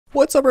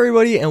What's up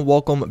everybody and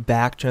welcome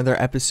back to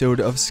another episode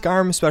of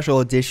Skyrim Special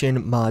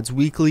Edition Mods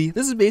Weekly.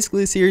 This is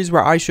basically a series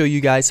where I show you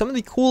guys some of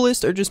the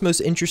coolest or just most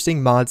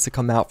interesting mods to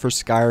come out for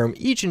Skyrim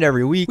each and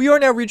every week. We are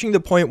now reaching the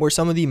point where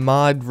some of the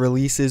mod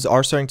releases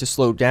are starting to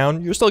slow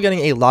down. You're still getting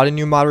a lot of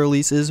new mod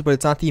releases, but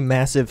it's not the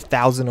massive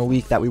 1,000 a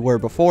week that we were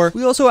before.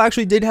 We also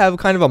actually did have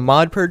kind of a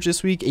mod purge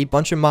this week. A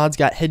bunch of mods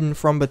got hidden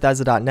from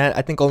Bethesda.net.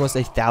 I think almost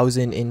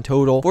 1,000 in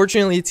total.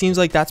 Fortunately, it seems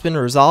like that's been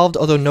resolved,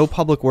 although no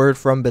public word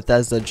from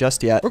Bethesda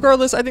just yet.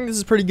 Regardless, I think this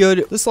is pretty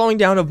good. The slowing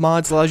down of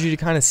mods allows you to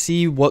kind of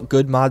see what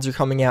good mods are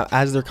coming out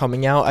as they're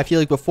coming out. I feel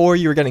like before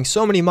you were getting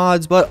so many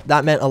mods, but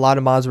that meant a lot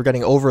of mods were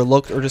getting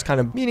overlooked, or just kind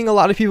of meaning a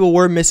lot of people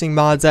were missing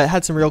mods that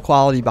had some real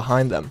quality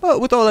behind them.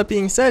 But with all that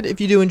being said, if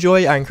you do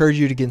enjoy, I encourage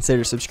you to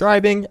consider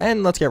subscribing,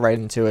 and let's get right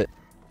into it.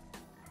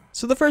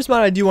 So the first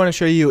mod I do want to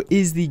show you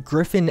is the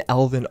Gryphon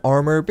Elven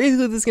armor.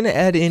 Basically, this is going to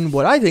add in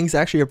what I think is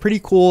actually a pretty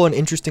cool and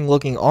interesting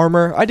looking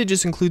armor. I did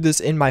just include this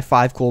in my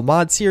 5 cool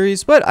mod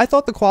series, but I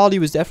thought the quality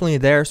was definitely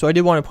there, so I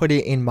did want to put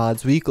it in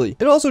Mods Weekly.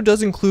 It also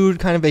does include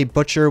kind of a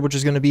butcher, which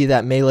is going to be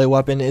that melee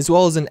weapon, as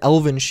well as an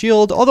elven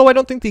shield, although I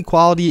don't think the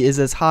quality is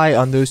as high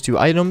on those two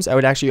items. I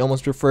would actually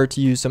almost prefer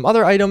to use some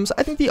other items.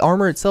 I think the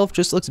armor itself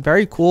just looks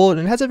very cool, and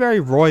it has a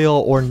very royal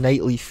or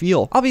knightly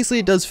feel. Obviously,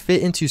 it does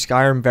fit into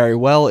Skyrim very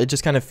well. It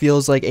just kind of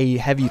feels like a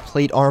heavy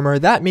plate armor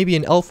that maybe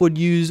an elf would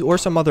use, or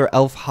some other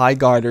elf high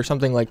guard or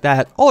something like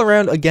that. All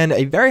around, again,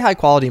 a very high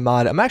quality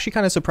mod. I'm actually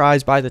kind of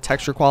surprised by the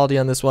texture quality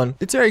on this one.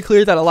 It's very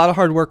clear that a lot of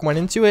hard work went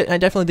into it, and I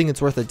definitely think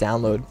it's worth a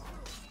download.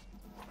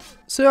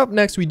 So up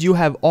next, we do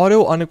have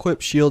auto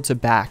unequip shield to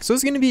back. So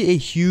it's going to be a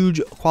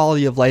huge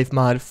quality of life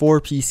mod for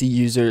PC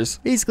users.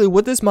 Basically,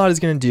 what this mod is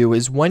going to do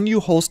is when you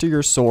holster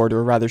your sword,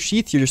 or rather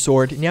sheath your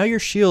sword, now your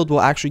shield will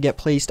actually get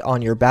placed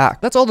on your back.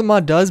 That's all the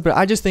mod does, but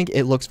I just think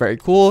it looks very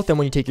cool. Then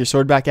when you take your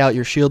sword back out,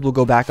 your shield will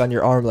go back on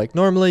your arm like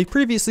normally.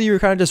 Previously, you were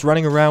kind of just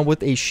running around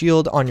with a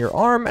shield on your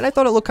arm, and I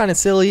thought it looked kind of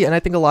silly, and I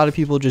think a lot of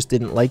people just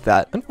didn't like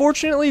that.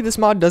 Unfortunately, this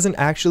mod doesn't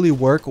actually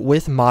work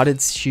with modded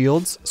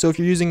shields. So if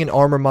you're using an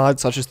armor mod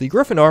such as the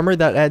Gryphon armor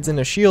that adds in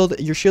a shield,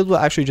 your shield will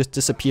actually just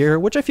disappear,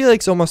 which I feel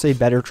like is almost a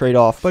better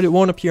trade-off, but it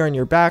won't appear on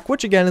your back,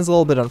 which again is a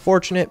little bit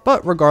unfortunate,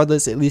 but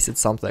regardless, at least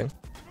it's something.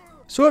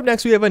 So up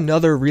next, we have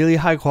another really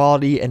high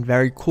quality and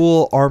very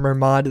cool armor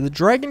mod. The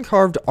dragon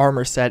carved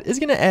armor set is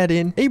going to add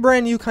in a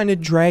brand new kind of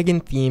dragon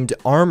themed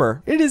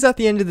armor. It is at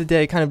the end of the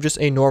day kind of just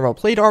a normal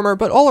plate armor,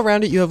 but all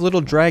around it you have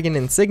little dragon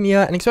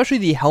insignia, and especially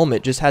the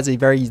helmet just has a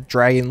very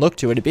dragon look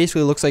to it. It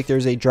basically looks like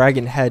there's a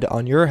dragon head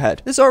on your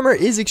head. This armor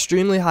is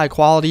extremely high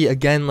quality,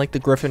 again like the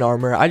Gryphon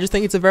armor. I just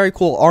think it's a very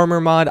cool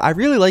armor mod. I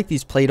really like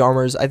these plate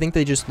armors. I think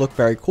they just look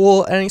very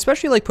cool, and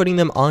especially like putting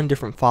them on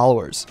different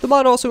followers. The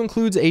mod also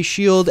includes a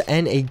shield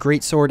and a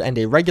great sword and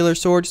a regular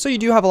sword, so you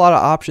do have a lot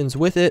of options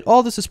with it.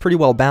 All this is pretty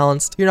well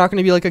balanced. You're not going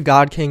to be like a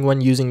god king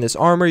when using this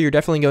armor. You're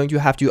definitely going to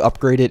have to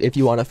upgrade it if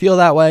you want to feel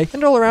that way,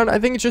 and all around I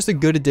think it's just a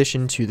good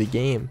addition to the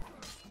game.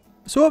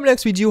 So up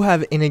next, we do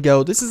have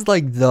INIGO. This is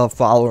like the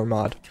follower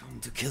mod.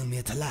 Come to kill me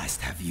at last,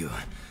 have you?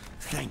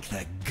 Thank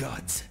the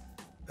gods.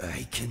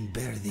 I can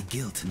bear the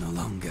guilt no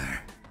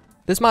longer.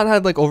 This mod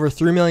had like over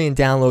 3 million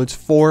downloads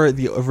for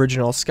the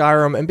original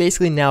Skyrim, and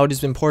basically now it has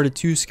been ported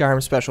to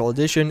Skyrim Special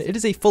Edition. It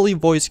is a fully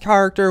voiced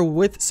character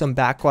with some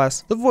back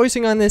quests. The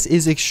voicing on this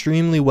is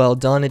extremely well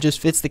done. It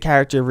just fits the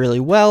character really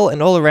well,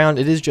 and all around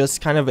it is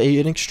just kind of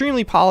an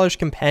extremely polished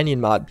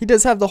companion mod. He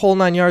does have the whole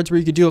 9 yards where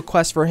you could do a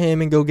quest for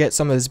him and go get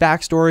some of his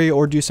backstory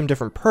or do some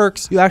different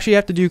perks. You actually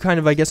have to do kind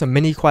of, I guess, a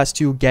mini quest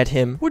to get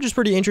him, which is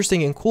pretty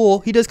interesting and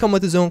cool. He does come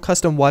with his own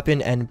custom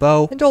weapon and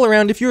bow, and all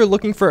around, if you're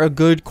looking for a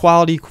good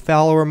quality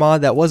follower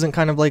mod that wasn't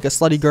kind of like a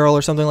slutty girl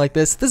or something like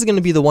this is going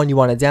to be the one you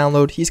want to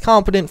download. He's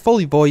competent,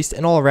 fully voiced,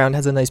 and all around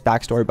has a nice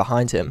backstory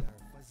behind him.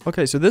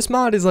 Okay, so this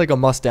mod is like a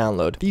must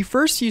download. The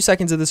first few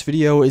seconds of this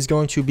video is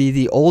going to be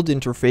the old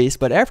interface,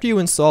 but after you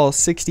install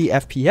 60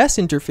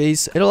 FPS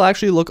interface, it'll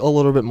actually look a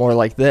little bit more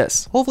like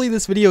this. Hopefully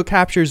this video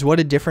captures what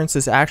a difference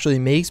this actually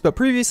makes, but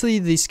previously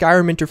the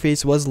Skyrim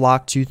interface was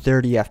locked to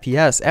 30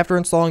 FPS. After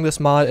installing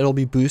this mod, it'll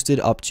be boosted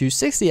up to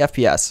 60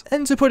 FPS.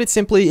 And to put it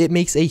simply, it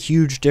makes a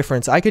huge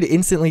difference. I could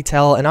instantly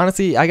tell, and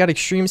honestly, I got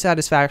extreme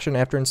satisfaction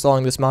after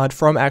installing this mod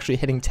from actually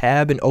hitting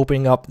tab and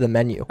opening up the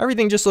menu.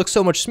 Everything just looks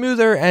so much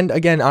smoother, and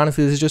again,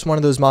 honestly, this is just one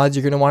of those mods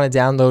you're going to want to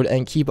download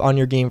and keep on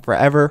your game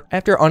forever.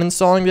 After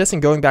uninstalling this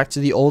and going back to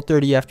the old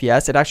 30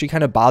 FPS, it actually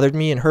kind of bothered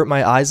me and hurt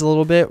my eyes a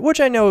little bit,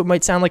 which I know it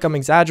might sound like I'm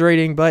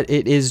exaggerating, but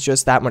it is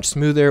just that much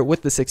smoother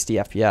with the 60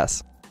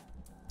 FPS.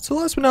 So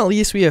last but not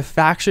least, we have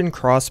faction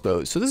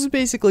crossbows. So this is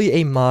basically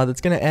a mod that's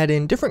going to add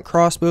in different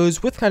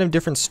crossbows with kind of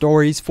different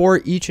stories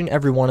for each and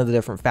every one of the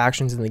different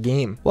factions in the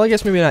game. Well, I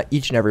guess maybe not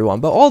each and every one,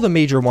 but all the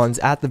major ones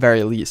at the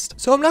very least.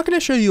 So I'm not going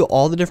to show you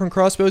all the different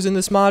crossbows in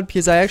this mod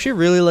because I actually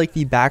really like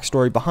the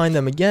backstory behind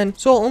them again.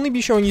 So I'll only be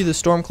showing you the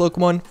Stormcloak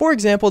one. For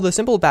example, the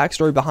simple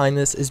backstory behind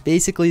this is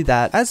basically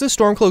that as the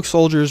Stormcloak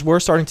soldiers were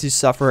starting to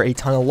suffer a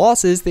ton of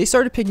losses, they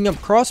started picking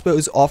up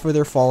crossbows off of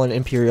their fallen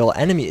Imperial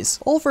enemies.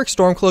 Ulfric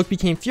Stormcloak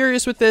became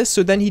furious with this,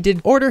 so then he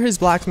did order his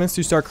blacksmiths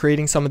to start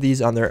creating some of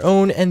these on their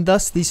own, and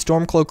thus the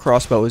Stormcloak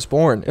crossbow is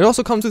born. It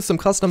also comes with some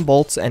custom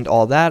bolts and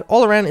all that.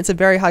 All around, it's a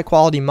very high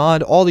quality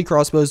mod. All the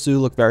crossbows do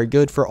look very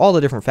good for all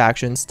the different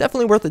factions.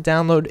 Definitely worth a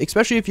download,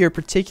 especially if you're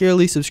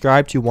particularly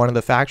subscribed to one of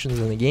the factions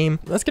in the game.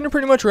 That's gonna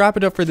pretty much wrap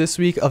it up for this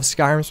week of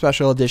Skyrim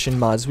Special Edition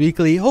Mods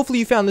Weekly. Hopefully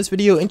you found this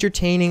video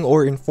entertaining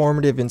or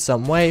informative in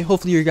some way.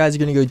 Hopefully you guys are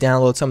gonna go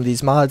download some of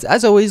these mods.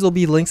 As always, there'll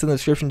be links in the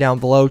description down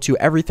below to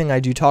everything I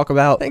do talk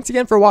about. Thanks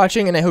again for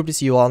watching, and I hope to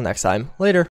see you all next time. Later.